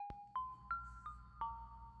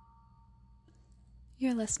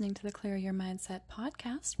You're listening to the Clear Your Mindset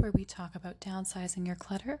podcast, where we talk about downsizing your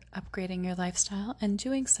clutter, upgrading your lifestyle, and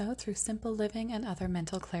doing so through simple living and other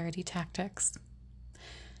mental clarity tactics.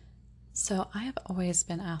 So, I have always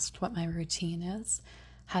been asked what my routine is.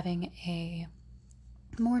 Having a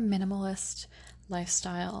more minimalist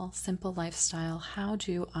lifestyle, simple lifestyle, how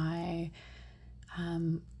do I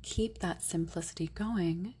keep that simplicity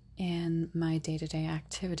going in my day-to-day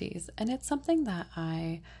activities? And it's something that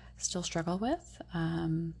I still struggle with,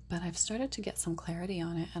 but I've started to get some clarity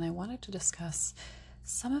on it, and I wanted to discuss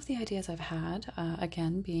some of the ideas I've had,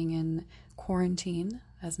 again, being in quarantine,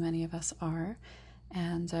 as many of us are,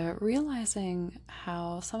 and realizing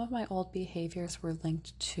how some of my old behaviors were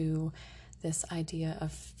linked to this idea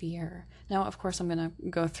of fear. Now, of course, I'm going to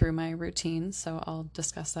go through my routine, so I'll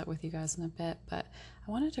discuss that with you guys in a bit, but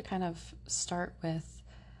I wanted to kind of start with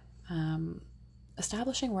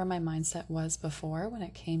establishing where my mindset was before when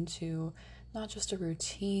it came to not just a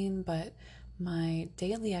routine, but my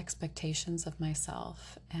daily expectations of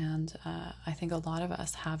myself. And I think a lot of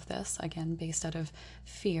us have this, again, based out of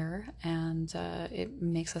fear, and it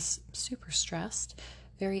makes us super stressed,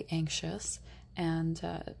 very anxious, and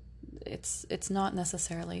it's not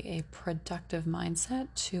necessarily a productive mindset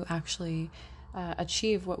to actually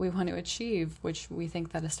achieve what we want to achieve, which we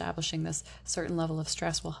think that establishing this certain level of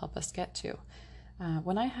stress will help us get to.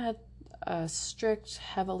 When I had a strict,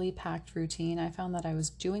 heavily packed routine, I found that I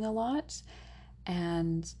was doing a lot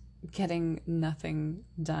and getting nothing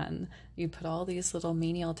done. You put all these little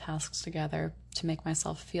menial tasks together to make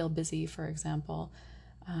myself feel busy, for example,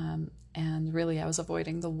 and really I was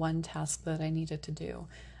avoiding the one task that I needed to do.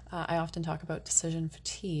 I often talk about decision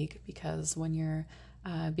fatigue because when you're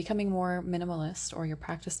becoming more minimalist or you're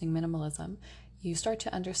practicing minimalism, you start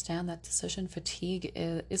to understand that decision fatigue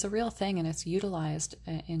is a real thing, and it's utilized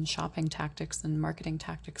in shopping tactics and marketing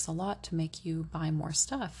tactics a lot to make you buy more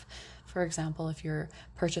stuff. For example, if you're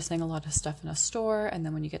purchasing a lot of stuff in a store and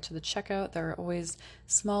then when you get to the checkout, there are always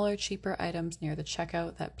smaller, cheaper items near the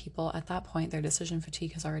checkout that people at that point, their decision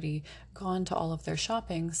fatigue has already gone to all of their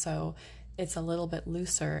shopping. So it's a little bit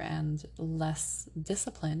looser and less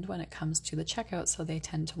disciplined when it comes to the checkout. So they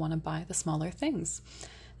tend to want to buy the smaller things.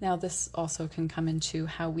 Now, this also can come into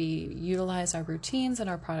how we utilize our routines and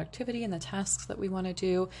our productivity and the tasks that we want to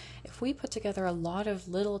do. If we put together a lot of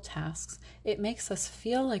little tasks, it makes us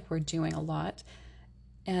feel like we're doing a lot.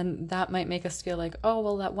 And that might make us feel like, oh,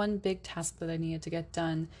 well, that one big task that I needed to get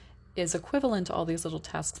done is equivalent to all these little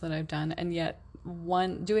tasks that I've done. And yet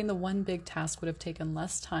doing the one big task would have taken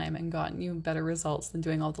less time and gotten you better results than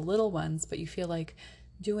doing all the little ones. But you feel like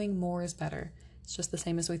doing more is better. It's just the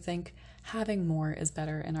same as we think having more is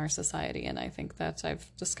better in our society. And I think that I've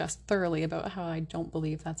discussed thoroughly about how I don't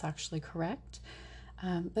believe that's actually correct.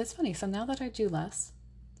 But it's funny. So now that I do less,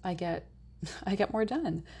 I get more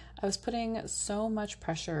done. I was putting so much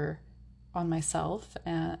pressure on myself,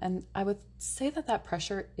 and I would say that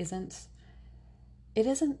pressure isn't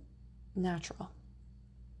natural.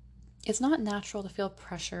 It's not natural to feel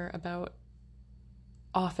pressure about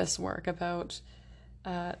office work, about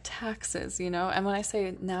taxes, and when I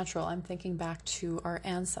say natural, I'm thinking back to our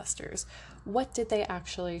ancestors. What did they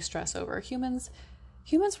actually stress over? Humans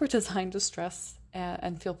were designed to stress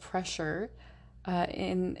and feel pressure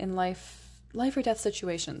in life or death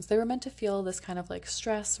situations. They were meant to feel this kind of like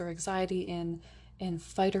stress or anxiety in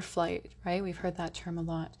fight or flight, right? We've heard that term a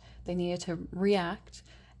lot. They needed to react,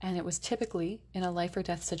 and it was typically in a life or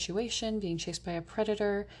death situation, being chased by a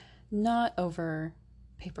predator, not over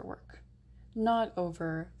paperwork, not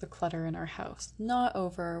over the clutter in our house, not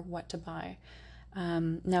over what to buy.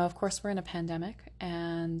 Now, of course, we're in a pandemic,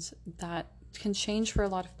 and that can change for a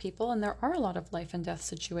lot of people, and there are a lot of life and death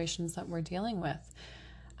situations that we're dealing with.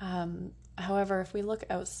 However, if we look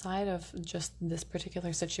outside of just this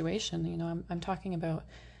particular situation, I'm talking about,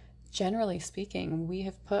 generally speaking, we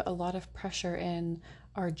have put a lot of pressure in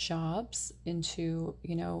our jobs into,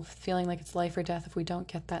 feeling like it's life or death if we don't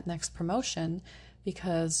get that next promotion,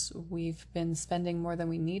 because we've been spending more than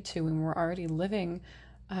we need to, and we're already living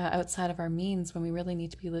outside of our means when we really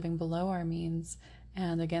need to be living below our means.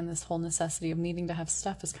 And again, this whole necessity of needing to have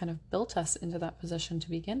stuff has kind of built us into that position to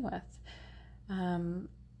begin with.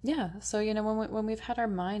 So when we've had our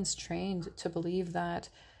minds trained to believe that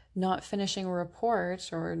not finishing a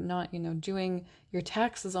report or not, doing your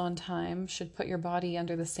taxes on time should put your body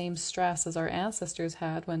under the same stress as our ancestors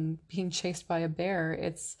had when being chased by a bear,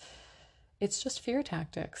 it's just fear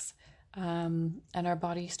tactics. And our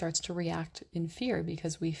body starts to react in fear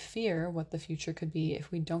because we fear what the future could be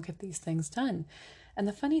if we don't get these things done. And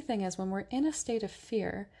the funny thing is, when we're in a state of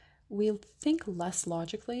fear, we think less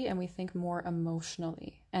logically and we think more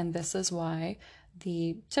emotionally. And this is why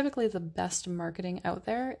Typically the best marketing out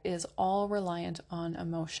there is all reliant on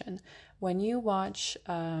emotion. When you watch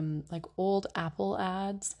like old Apple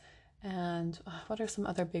ads, and what are some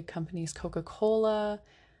other big companies? Coca-Cola,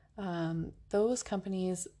 those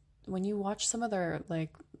companies, when you watch some of their like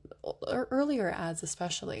earlier ads,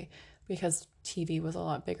 especially because TV was a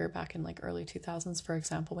lot bigger back in like early 2000s, for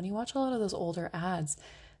example, when you watch a lot of those older ads,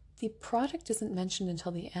 the product isn't mentioned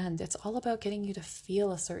until the end. It's all about getting you to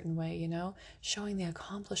feel a certain way, you know, showing the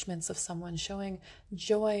accomplishments of someone, showing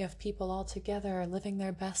joy of people all together, living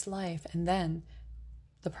their best life, and then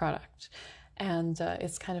the product. And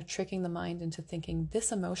it's kind of tricking the mind into thinking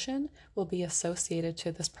this emotion will be associated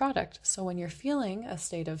to this product. So when you're feeling a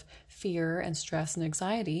state of fear and stress and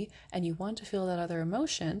anxiety, and you want to feel that other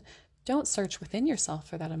emotion, don't search within yourself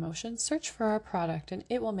for that emotion. Search for our product and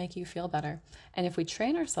it will make you feel better. And if we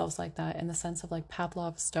train ourselves like that, in the sense of like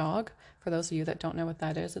Pavlov's dog, for those of you that don't know what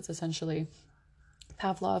that is, it's essentially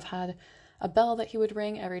Pavlov had a bell that he would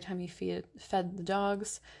ring every time he fed the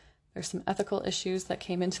dogs. There's some ethical issues that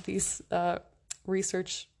came into these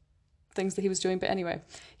research things that he was doing. But anyway,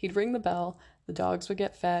 he'd ring the bell, the dogs would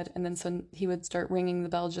get fed, and then so he would start ringing the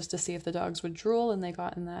bell just to see if the dogs would drool, and they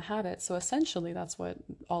got in that habit. So essentially that's what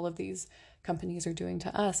all of these companies are doing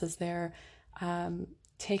to us, is they're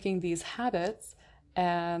taking these habits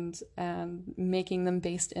and making them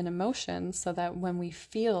based in emotion, so that when we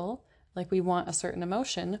feel like we want a certain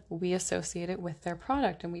emotion, we associate it with their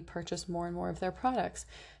product and we purchase more and more of their products.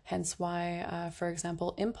 Hence why, for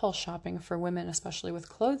example, impulse shopping for women, especially with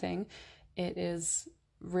clothing, it is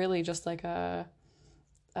really just like a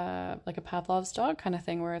Pavlov's dog kind of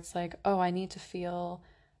thing, where it's like, oh, I need to feel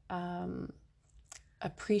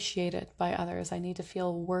appreciated by others. I need to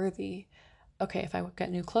feel worthy. Okay, if I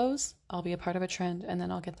get new clothes, I'll be a part of a trend, and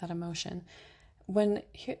then I'll get that emotion.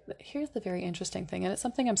 Here's the very interesting thing, and it's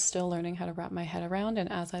something I'm still learning how to wrap my head around,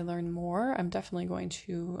 and as I learn more, I'm definitely going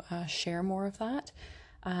to share more of that.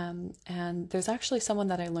 And there's actually someone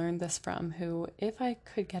that I learned this from who, if I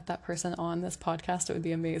could get that person on this podcast, it would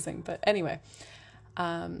be amazing. But anyway,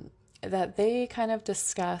 that they kind of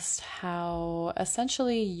discussed how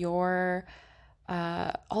essentially your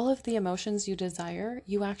all of the emotions you desire,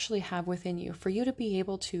 you actually have within you. For you to be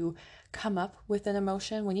able to come up with an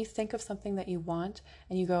emotion, when you think of something that you want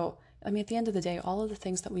and you go, I mean, at the end of the day, all of the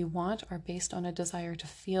things that we want are based on a desire to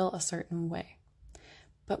feel a certain way.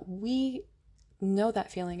 But we know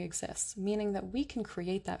that feeling exists, meaning that we can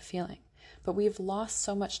create that feeling. But we've lost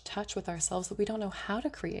so much touch with ourselves that we don't know how to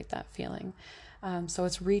create that feeling. So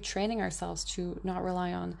it's retraining ourselves to not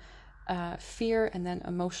rely on fear and then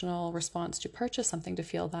emotional response to purchase something to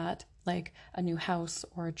feel that, like a new house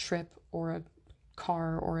or a trip or a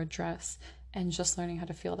car or a dress, and just learning how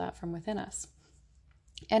to feel that from within us.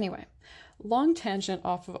 Anyway, long tangent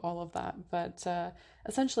off of all of that, but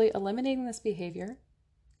essentially eliminating this behavior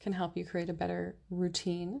can help you create a better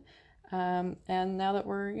routine. And now that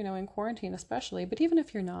we're, in quarantine especially, but even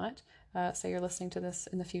if you're not, say you're listening to this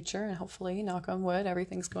in the future and hopefully, knock on wood,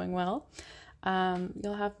 everything's going well,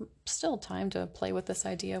 you'll have still time to play with this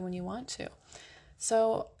idea when you want to.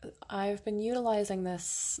 So I've been utilizing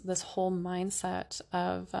this whole mindset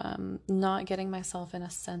of not getting myself in a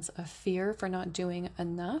sense of fear for not doing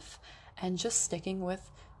enough, and just sticking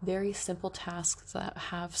with very simple tasks that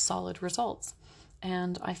have solid results.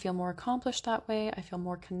 And I feel more accomplished that way. I feel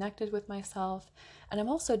more connected with myself. And I'm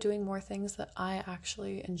also doing more things that I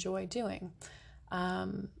actually enjoy doing.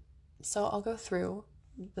 So I'll go through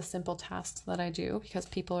the simple tasks that I do, because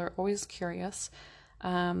people are always curious.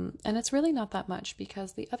 And it's really not that much,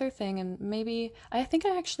 because the other thing, and maybe I think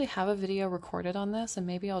I actually have a video recorded on this, and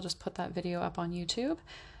maybe I'll just put that video up on YouTube.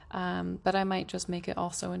 But I might just make it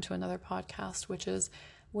also into another podcast, which is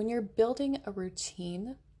when you're building a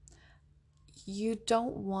routine, you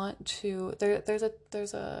don't want to,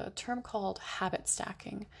 there's a term called habit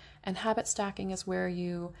stacking. And habit stacking is where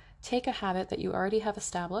you take a habit that you already have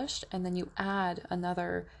established, and then you add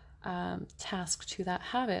another task to that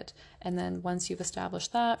habit. And then once you've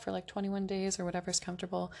established that for like 21 days or whatever's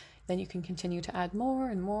comfortable, then you can continue to add more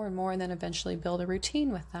and more and more, and then eventually build a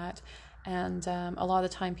routine with that. And a lot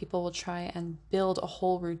of the time people will try and build a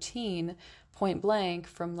whole routine point blank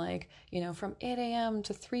from from 8 a.m.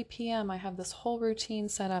 to 3 p.m. I have this whole routine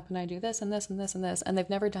set up, and I do this and this and this and this, and they've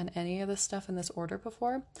never done any of this stuff in this order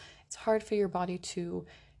before. It's hard for your body to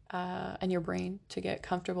and your brain to get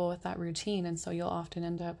comfortable with that routine, and so you'll often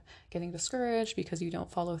end up getting discouraged because you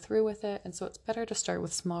don't follow through with it. And so it's better to start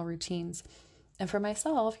with small routines. And for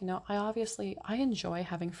myself, I enjoy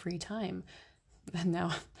having free time. And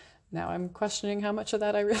now I'm questioning how much of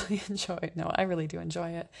that I really enjoy. No, I really do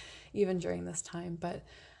enjoy it, even during this time. But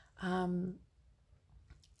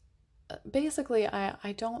basically,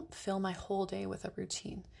 I don't fill my whole day with a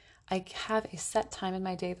routine. I have a set time in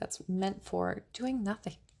my day that's meant for doing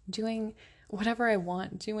nothing, doing whatever I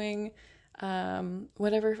want, doing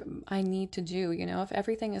whatever I need to do. You know, if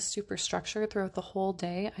everything is super structured throughout the whole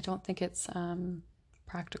day, I don't think it's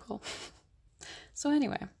practical. So,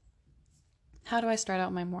 anyway, how do I start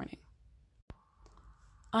out my morning?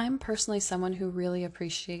 I'm personally someone who really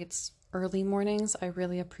appreciates early mornings. I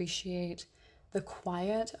really appreciate the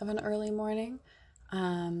quiet of an early morning,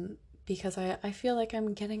 because I feel like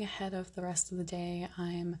I'm getting ahead of the rest of the day.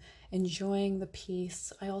 I'm enjoying the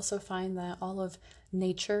peace. I also find that all of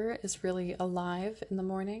nature is really alive in the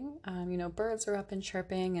morning. Birds are up and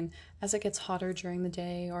chirping, and as it gets hotter during the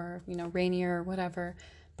day or, rainier or whatever,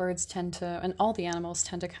 birds tend to, and all the animals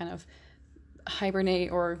tend to kind of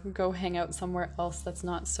hibernate or go hang out somewhere else that's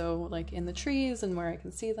not so like in the trees and where I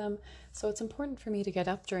can see them. So it's important for me to get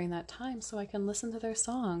up during that time so I can listen to their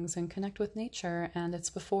songs and connect with nature. And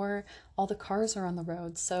it's before all the cars are on the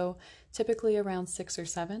road. So typically around 6 or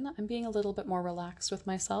 7, I'm being a little bit more relaxed with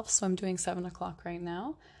myself. So I'm doing 7 o'clock right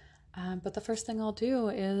now. But the first thing I'll do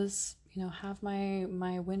is, have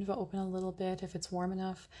my window open a little bit if it's warm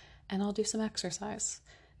enough, and I'll do some exercise.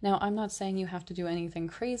 Now, I'm not saying you have to do anything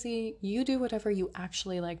crazy. You do whatever you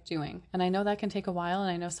actually like doing. And I know that can take a while, and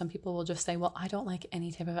I know some people will just say, well, I don't like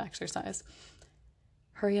any type of exercise.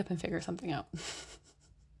 Hurry up and figure something out.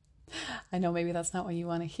 I know maybe that's not what you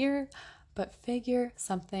want to hear, but figure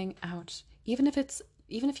something out. Even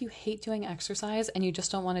if you hate doing exercise and you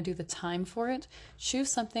just don't want to do the time for it,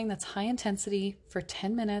 choose something that's high intensity for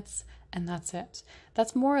 10 minutes and that's it.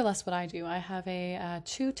 That's more or less what I do. I have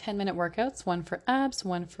two 10-minute workouts, one for abs,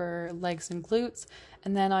 one for legs and glutes,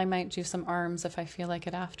 and then I might do some arms if I feel like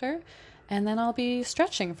it after, and then I'll be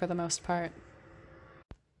stretching for the most part.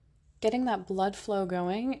 Getting that blood flow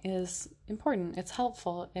going is important. It's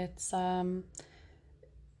helpful. It sets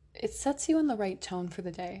you in the right tone for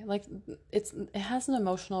the day. Like it has an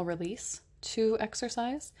emotional release to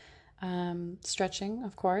exercise. Stretching,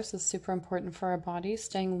 of course, is super important for our bodies.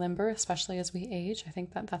 Staying limber, especially as we age, I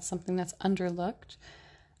think that's something that's underlooked.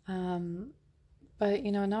 But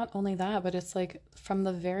not only that, but it's like from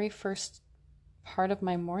the very first part of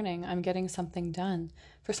my morning, I'm getting something done.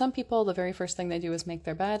 For some people, the very first thing they do is make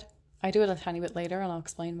their bed. I do it a tiny bit later, and I'll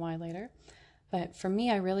explain why later. But for me,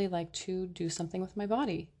 I really like to do something with my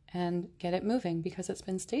body and get it moving because it's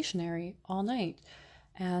been stationary all night.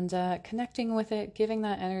 And connecting with it, giving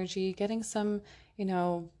that energy, getting some,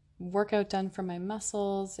 workout done for my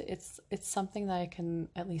muscles. It's something that I can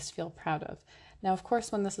at least feel proud of. Now, of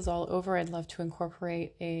course, when this is all over, I'd love to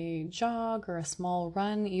incorporate a jog or a small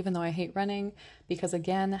run, even though I hate running, because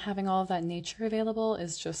again, having all of that nature available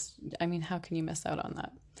is just, how can you miss out on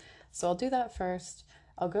that? So I'll do that first.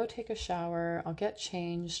 I'll go take a shower, I'll get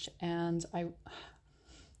changed, and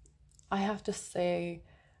I have to say,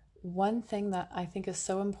 one thing that I think is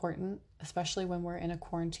so important, especially when we're in a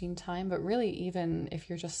quarantine time, but really even if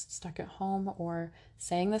you're just stuck at home, or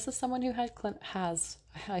saying this as someone who has,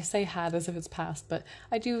 I say had as if it's past, but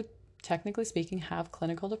I do, technically speaking, have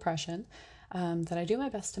clinical depression that I do my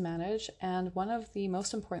best to manage. And one of the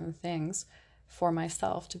most important things for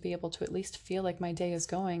myself to be able to at least feel like my day is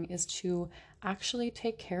going is to actually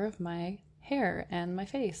take care of my hair and my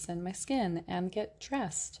face and my skin and get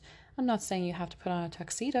dressed. I'm not saying you have to put on a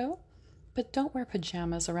tuxedo, but don't wear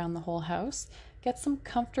pajamas around the whole house. Get some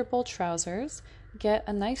comfortable trousers, get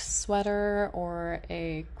a nice sweater or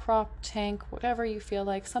a crop tank, whatever you feel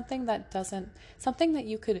like, something that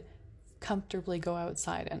you could comfortably go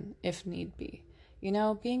outside in if need be.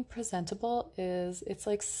 Being presentable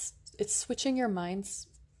it's switching your mind's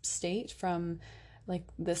state from like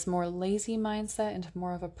this more lazy mindset into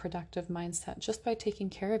more of a productive mindset just by taking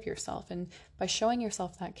care of yourself. And by showing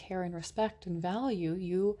yourself that care and respect and value,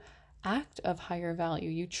 you act of higher value.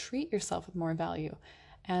 You treat yourself with more value.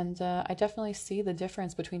 And I definitely see the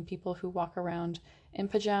difference between people who walk around in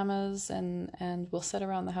pajamas and will sit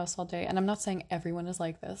around the house all day. And I'm not saying everyone is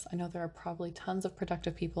like this. I know there are probably tons of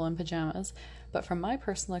productive people in pajamas, but from my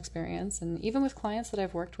personal experience, and even with clients that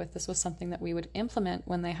I've worked with, this was something that we would implement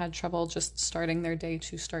when they had trouble just starting their day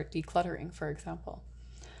to start decluttering, for example.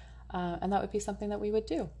 And that would be something that we would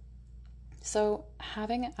do. So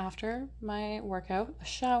having, after my workout, a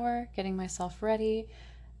shower, getting myself ready,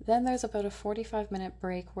 then there's about a 45-minute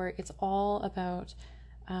break where it's all about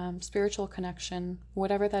spiritual connection,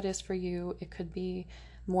 whatever that is for you. It could be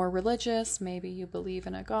more religious. Maybe you believe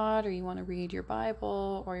in a God, or you want to read your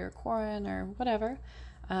Bible or your Quran or whatever.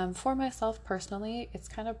 For myself personally, it's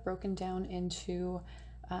kind of broken down into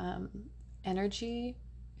energy.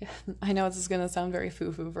 I know this is going to sound very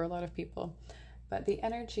foo-foo for a lot of people, but the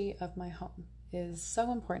energy of my home is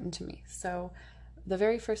so important to me. So the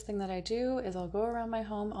very first thing that I do is I'll go around my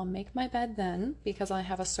home, I'll make my bed then, because I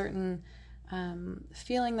have a certain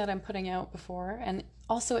feeling that I'm putting out before. And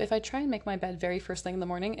also, if I try and make my bed very first thing in the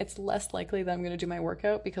morning, it's less likely that I'm going to do my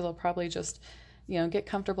workout, because I'll probably just, get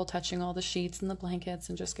comfortable touching all the sheets and the blankets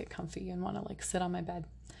and just get comfy and want to like sit on my bed.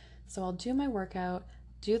 So I'll do my workout,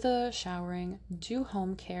 do the showering, do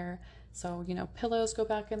home care. So, pillows go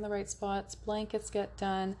back in the right spots, blankets get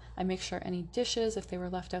done. I make sure any dishes, if they were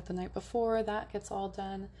left out the night before, that gets all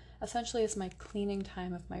done. Essentially, it's my cleaning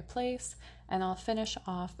time of my place. And I'll finish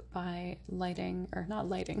off by I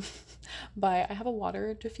have a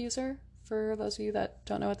water diffuser. For those of you that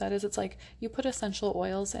don't know what that is, it's like you put essential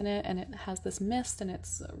oils in it and it has this mist and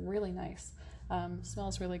it's really nice.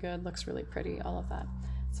 Smells really good, looks really pretty, all of that.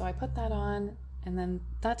 So I put that on, and then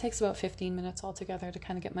that takes about 15 minutes altogether to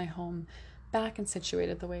kind of get my home back and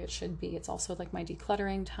situated the way it should be. It's also like my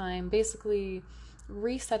decluttering time, basically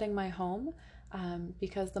resetting my home,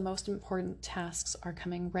 because the most important tasks are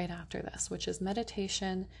coming right after this, which is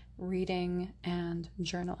meditation, reading, and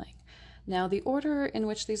journaling. Now, the order in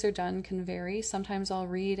which these are done can vary. Sometimes I'll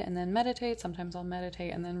read and then meditate. Sometimes I'll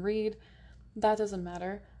meditate and then read. That doesn't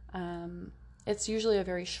matter. It's usually a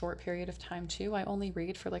very short period of time too. I only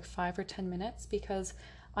read for like 5 or 10 minutes because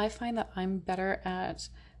I find that I'm better at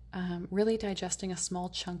really digesting a small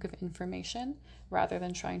chunk of information rather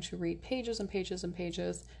than trying to read pages and pages and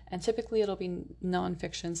pages. And typically it'll be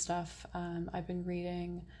nonfiction stuff. I've been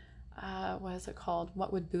reading, what is it called?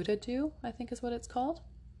 What Would Buddha Do? I think is what it's called.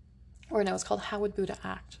 Or no, it's called How Would Buddha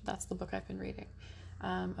Act? That's the book I've been reading.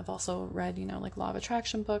 I've also read, like Law of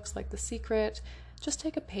Attraction books, like The Secret. Just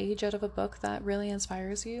take a page out of a book that really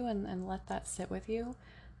inspires you and let that sit with you.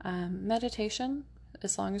 Meditation,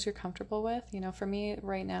 as long as you're comfortable with. For me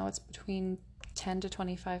right now, it's between 10 to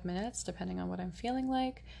 25 minutes, depending on what I'm feeling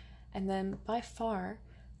like. And then by far,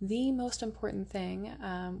 the most important thing,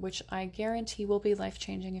 which I guarantee will be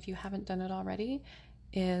life-changing if you haven't done it already,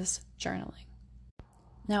 is journaling.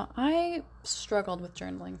 Now, I struggled with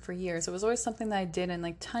journaling for years. It was always something that I did in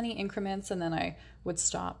like tiny increments and then I would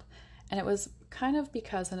stop. And it was kind of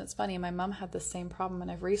because, and it's funny, my mom had the same problem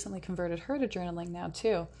and I've recently converted her to journaling now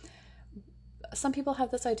too. Some people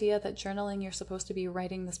have this idea that journaling, you're supposed to be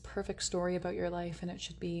writing this perfect story about your life and it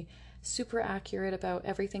should be super accurate about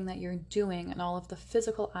everything that you're doing and all of the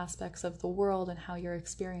physical aspects of the world and how you're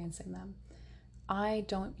experiencing them. I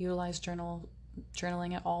don't utilize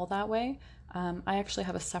journaling at all that way. I actually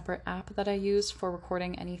have a separate app that I use for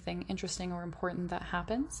recording anything interesting or important that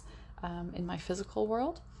happens in my physical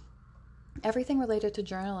world. Everything related to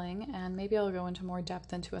journaling, and maybe I'll go into more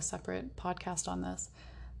depth into a separate podcast on this,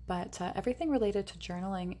 but everything related to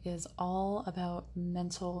journaling is all about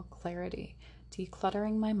mental clarity,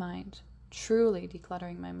 decluttering my mind, truly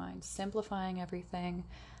decluttering my mind, simplifying everything.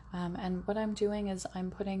 And what I'm doing is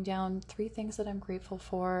I'm putting down 3 things that I'm grateful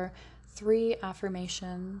for, 3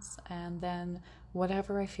 affirmations, and then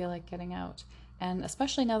whatever I feel like getting out. And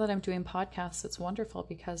especially now that I'm doing podcasts, it's wonderful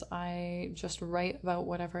because I just write about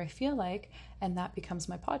whatever I feel like, and that becomes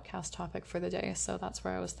my podcast topic for the day. So that's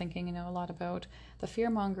where I was thinking, a lot about the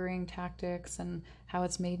fear-mongering tactics and how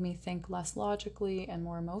it's made me think less logically and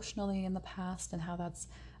more emotionally in the past, and how that's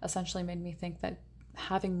essentially made me think that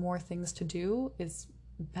having more things to do is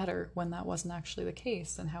better when that wasn't actually the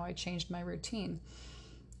case, and how I changed my routine.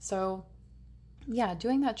 So yeah,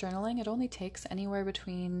 doing that journaling, it only takes anywhere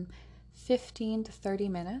between 15 to 30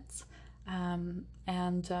 minutes,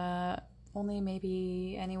 and only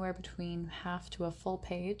maybe anywhere between half to a full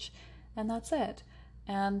page, and that's it.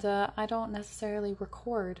 And I don't necessarily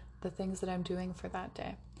record the things that I'm doing for that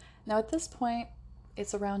day. Now at this point,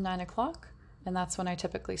 it's around 9 o'clock, and that's when I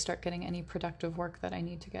typically start getting any productive work that I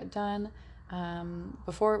need to get done.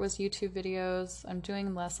 Before it was YouTube videos. I'm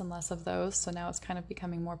doing less and less of those, so now it's kind of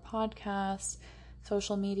becoming more podcasts,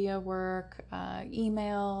 social media work,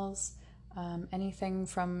 emails, anything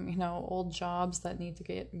from old jobs that need to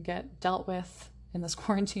get dealt with in this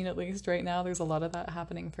quarantine. At least right now there's a lot of that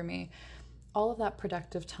happening for me. All of that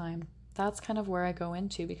productive time, that's kind of where I go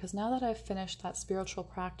into, because now that I've finished that spiritual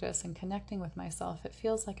practice and connecting with myself, it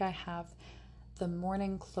feels like I have the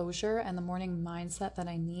morning closure and the morning mindset that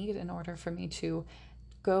I need in order for me to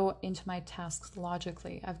go into my tasks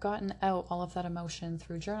logically. I've gotten out all of that emotion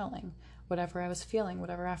through journaling. Whatever I was feeling,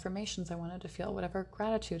 whatever affirmations I wanted to feel, whatever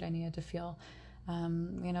gratitude I needed to feel,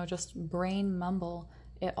 just brain mumble,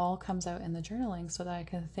 it all comes out in the journaling so that I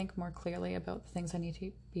can think more clearly about the things I need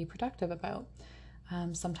to be productive about.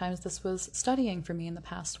 Sometimes this was studying for me in the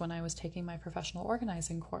past when I was taking my professional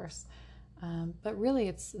organizing course. But really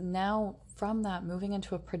it's now from that moving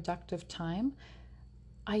into a productive time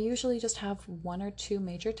I usually just have one or two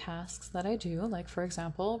major tasks that I do, like, for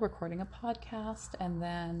example, recording a podcast and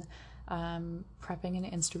then prepping an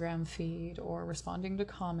Instagram feed or responding to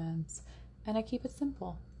comments. And I keep it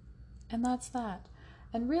simple. And that's that.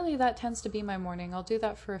 And really, that tends to be my morning. I'll do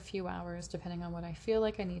that for a few hours, depending on what I feel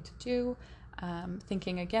like I need to do.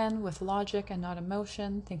 Thinking again with logic and not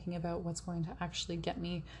emotion, thinking about what's going to actually get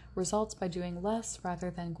me results by doing less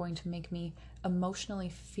rather than going to make me emotionally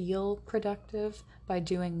feel productive by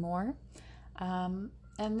doing more. And,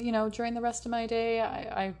 during the rest of my day,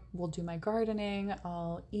 I will do my gardening,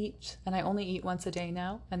 I'll eat, and I only eat once a day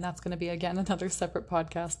now. And that's going to be, again, another separate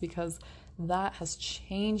podcast because that has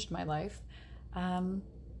changed my life.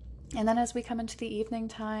 And then as we come into the evening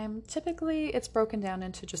time, typically it's broken down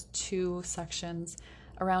into just two sections.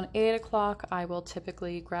 Around 8 o'clock, I will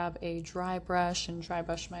typically grab a dry brush and dry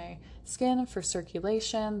brush my skin for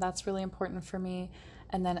circulation. That's really important for me.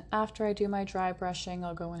 And then after I do my dry brushing,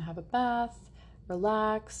 I'll go and have a bath,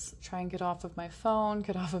 relax, try and get off of my phone,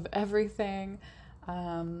 get off of everything.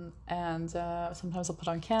 And sometimes I'll put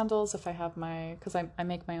on candles if I have because I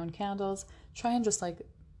make my own candles. Try and just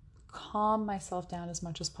calm myself down as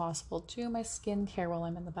much as possible, do my skincare while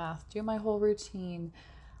I'm in the bath, do my whole routine,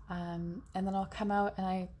 and then I'll come out and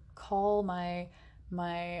I call my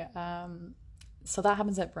so that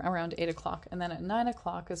happens at around 8 o'clock, and then at 9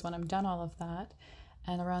 o'clock is when I'm done all of that,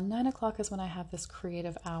 and around 9 o'clock is when I have this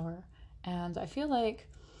creative hour. And I feel like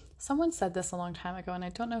someone said this a long time ago, and I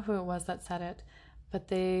don't know who it was that said it, but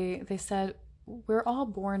they said, we're all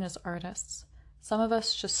born as artists. Some of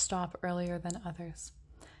us just stop earlier than others.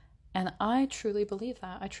 And I truly believe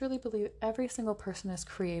that. I truly believe every single person is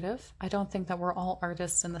creative. I don't think that we're all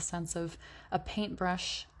artists in the sense of a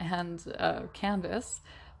paintbrush and a canvas,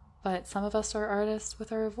 but some of us are artists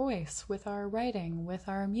with our voice, with our writing, with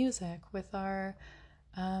our music, with our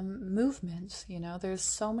movement. There's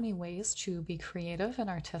so many ways to be creative and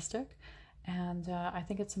artistic. And I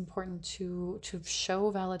think it's important to show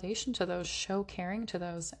validation to those, show caring to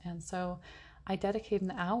those. And so I dedicate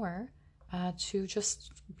an hour to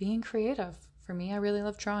just being creative. For me, I really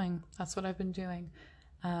love drawing. That's what I've been doing.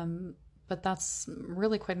 But that's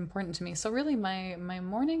really quite important to me. So really my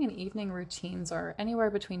morning and evening routines are anywhere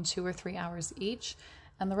between 2 or 3 hours each.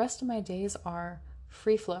 And the rest of my days are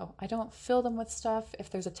free flow. I don't fill them with stuff. If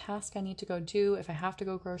there's a task I need to go do, if I have to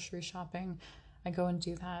go grocery shopping, I go and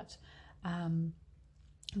do that.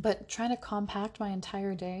 But trying to compact my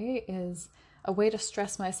entire day is a way to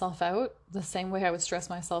stress myself out the same way I would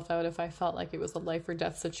stress myself out if I felt like it was a life or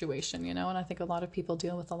death situation, and I think a lot of people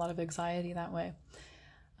deal with a lot of anxiety that way.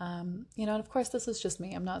 And of course, this is just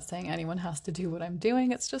me. I'm not saying anyone has to do what I'm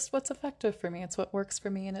doing. It's just what's effective for me. It's what works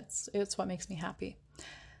for me, and it's what makes me happy.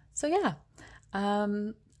 So yeah,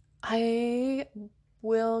 I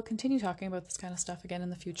will continue talking about this kind of stuff again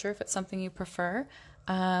in the future if it's something you prefer.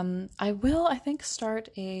 I will, I think, start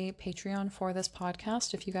a Patreon for this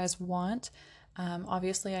podcast if you guys want.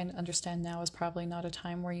 Obviously, I understand now is probably not a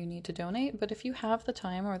time where you need to donate, but if you have the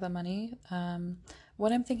time or the money,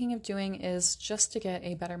 what I'm thinking of doing is just to get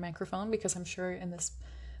a better microphone, because I'm sure in this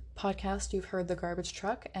podcast you've heard the garbage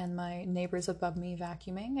truck and my neighbors above me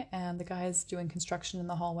vacuuming and the guys doing construction in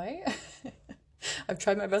the hallway. I've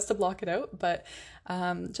tried my best to block it out, but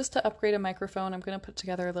just to upgrade a microphone, I'm going to put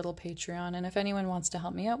together a little Patreon, and if anyone wants to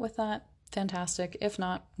help me out with that, fantastic. If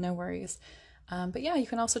not, no worries. But yeah, you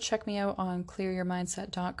can also check me out on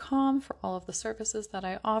clearyourmindset.com for all of the services that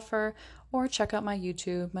I offer, or check out my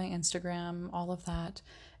YouTube, my Instagram, all of that.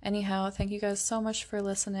 Anyhow, thank you guys so much for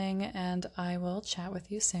listening, and I will chat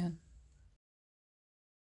with you soon.